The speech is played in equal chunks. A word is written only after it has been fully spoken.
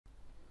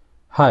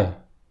Hi,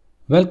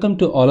 welcome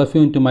to all of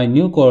you into my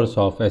new course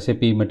of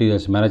SAP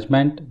Materials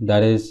Management,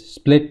 that is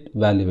Split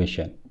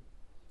Valuation.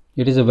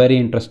 It is a very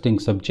interesting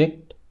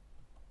subject.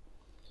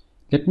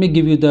 Let me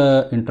give you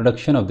the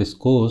introduction of this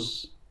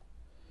course.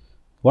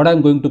 What I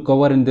am going to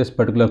cover in this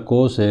particular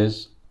course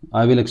is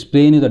I will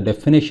explain you the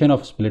definition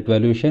of split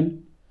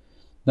valuation.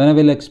 Then I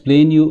will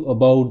explain you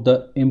about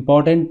the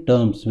important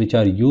terms which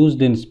are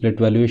used in split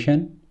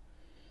valuation.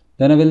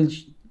 Then I will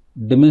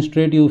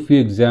demonstrate you a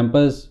few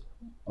examples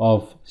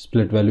of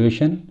split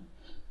valuation.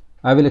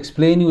 I will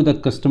explain you the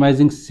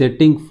customizing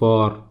setting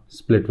for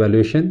split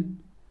valuation.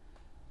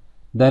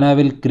 Then I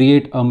will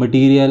create a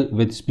material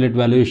with split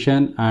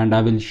valuation and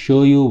I will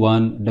show you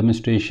one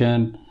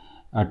demonstration,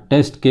 a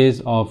test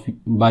case of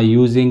by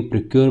using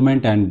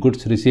procurement and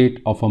goods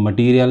receipt of a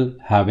material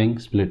having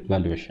split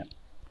valuation.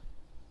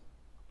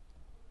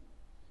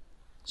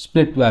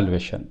 Split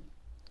valuation.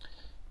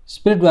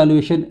 Split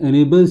valuation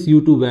enables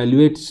you to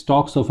evaluate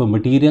stocks of a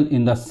material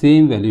in the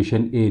same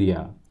valuation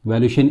area.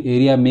 Valuation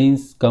area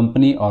means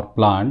company or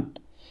plant.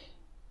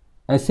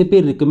 SAP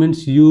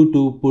recommends you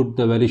to put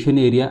the valuation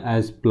area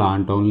as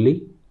plant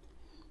only.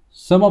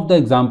 Some of the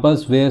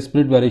examples where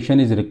split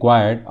valuation is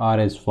required are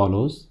as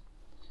follows.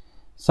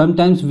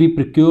 Sometimes we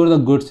procure the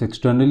goods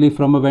externally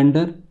from a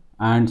vendor,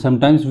 and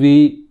sometimes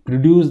we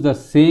produce the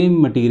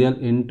same material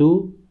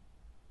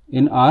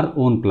in our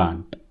own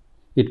plant.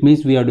 It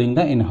means we are doing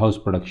the in-house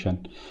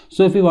production.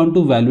 So if we want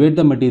to evaluate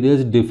the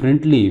materials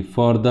differently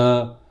for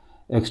the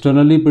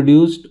externally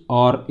produced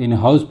or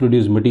in-house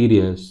produced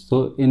materials,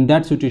 so in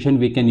that situation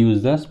we can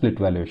use the split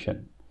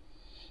valuation.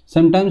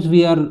 Sometimes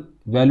we are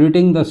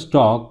evaluating the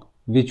stock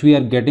which we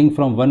are getting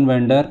from one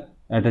vendor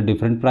at a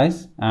different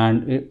price,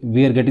 and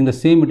we are getting the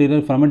same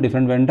material from a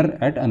different vendor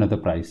at another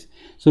price.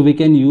 So we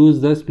can use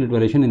the split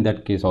valuation in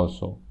that case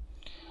also.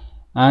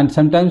 And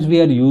sometimes we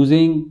are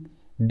using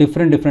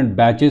different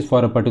batches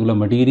for a particular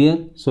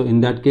material, so in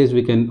that case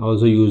we can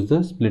also use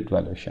the split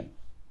valuation.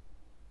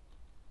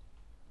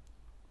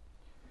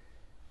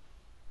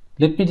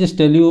 Let me just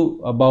tell you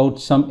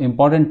about some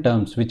important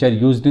terms which are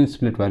used in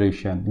split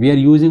valuation. We are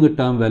using a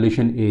term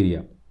valuation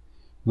area.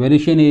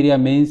 Valuation area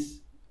means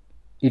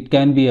it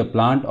can be a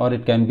plant or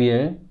it can be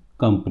a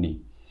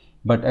company,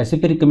 but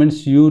SAP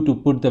recommends you to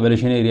put the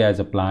valuation area as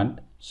a plant,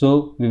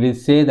 so we will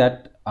say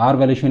that our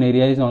valuation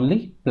area is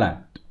only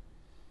plant.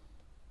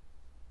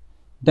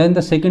 Then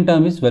the second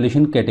term is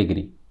valuation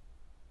category.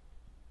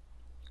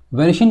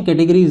 Valuation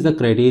category is the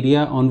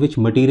criteria on which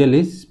material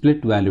is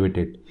split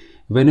valuated.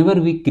 Whenever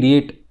we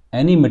create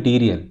any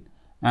material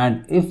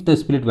and if the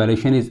split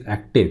valuation is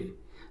active,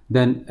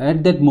 then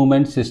at that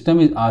moment system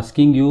is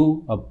asking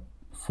you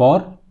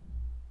for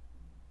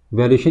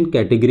valuation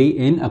category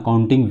in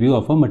accounting view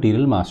of a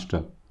material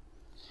master.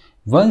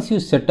 Once you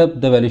set up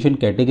the valuation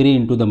category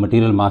into the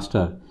material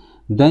master,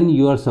 then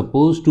you are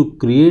supposed to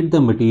create the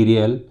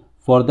material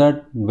for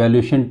that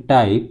valuation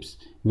types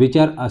which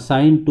are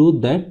assigned to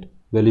that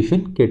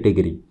valuation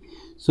category.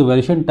 So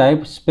valuation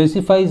type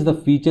specifies the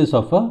features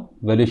of a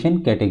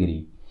valuation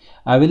category.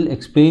 I will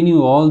explain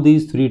you all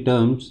these three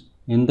terms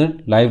in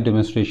the live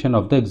demonstration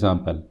of the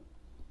example.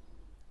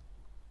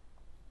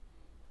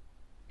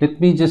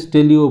 Let me just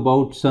tell you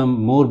about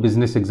some more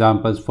business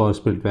examples for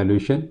split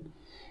valuation.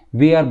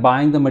 We are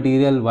buying the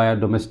material via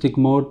domestic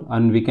mode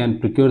and we can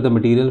procure the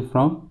material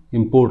from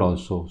import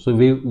also. So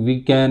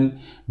we can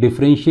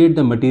differentiate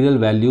the material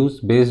values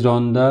based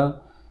on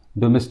the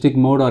domestic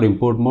mode or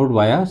import mode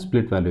via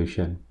split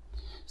valuation.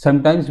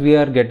 Sometimes we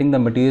are getting the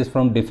materials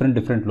from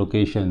different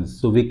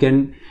locations, so we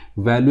can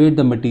evaluate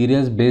the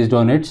materials based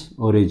on its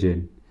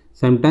origin.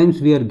 Sometimes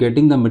we are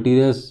getting the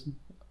materials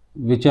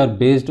which are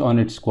based on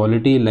its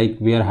quality, like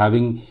we are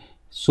having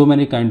so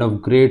many kind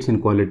of grades in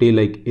quality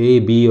like A,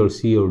 B or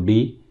C or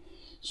D.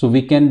 So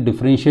we can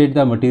differentiate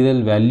the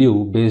material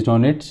value based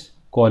on its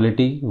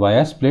quality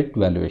via split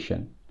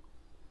valuation.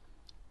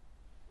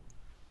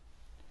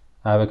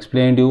 I have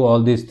explained you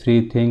all these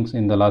three things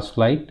in the last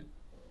slide.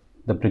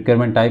 The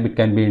procurement type, it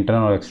can be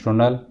internal or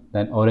external.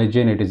 Then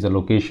origin, it is the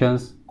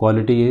locations.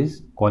 Quality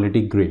is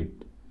quality grade.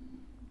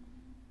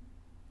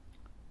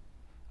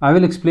 I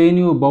will explain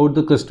you about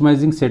the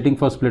customizing setting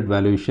for split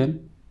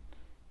valuation.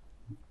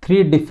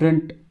 Three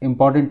different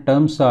important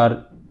terms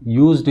are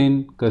used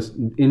in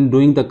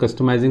doing the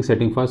customizing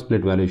setting for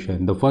split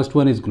valuation. The first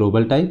one is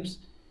global types,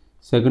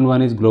 second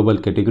one is global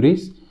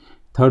categories,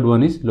 third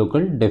one is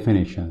local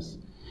definitions.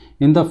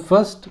 In the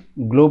first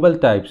global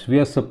types, we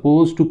are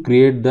supposed to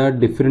create the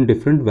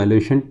different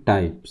valuation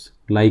types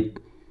like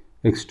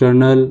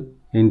external,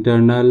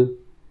 internal,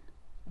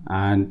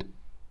 and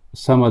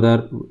some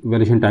other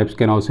valuation types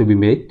can also be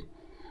made.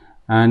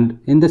 And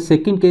in the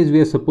second case,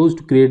 we are supposed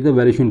to create the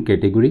valuation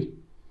category,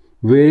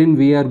 wherein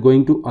we are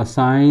going to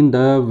assign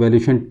the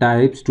valuation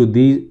types to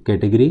these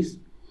categories.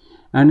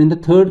 And in the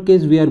third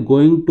case, we are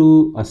going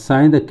to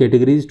assign the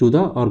categories to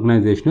the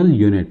organizational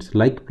units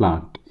like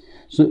plant.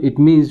 So it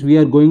means we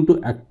are going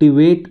to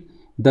activate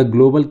the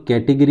global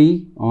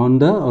category on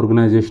the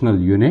organizational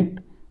unit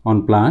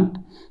on plant,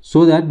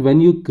 so that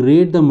when you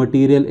create the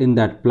material in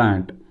that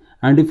plant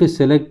And if you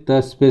select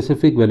the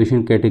specific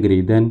valuation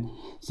category, then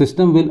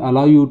system will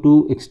allow you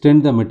to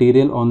extend the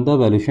material on the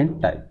valuation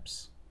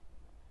types.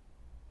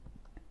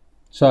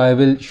 So I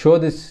will show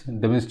this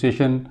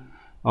demonstration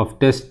of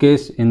test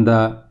case in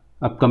the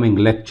upcoming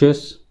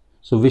lectures.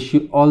 So wish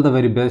you all the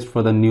very best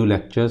for the new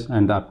lectures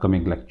and the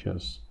upcoming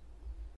lectures.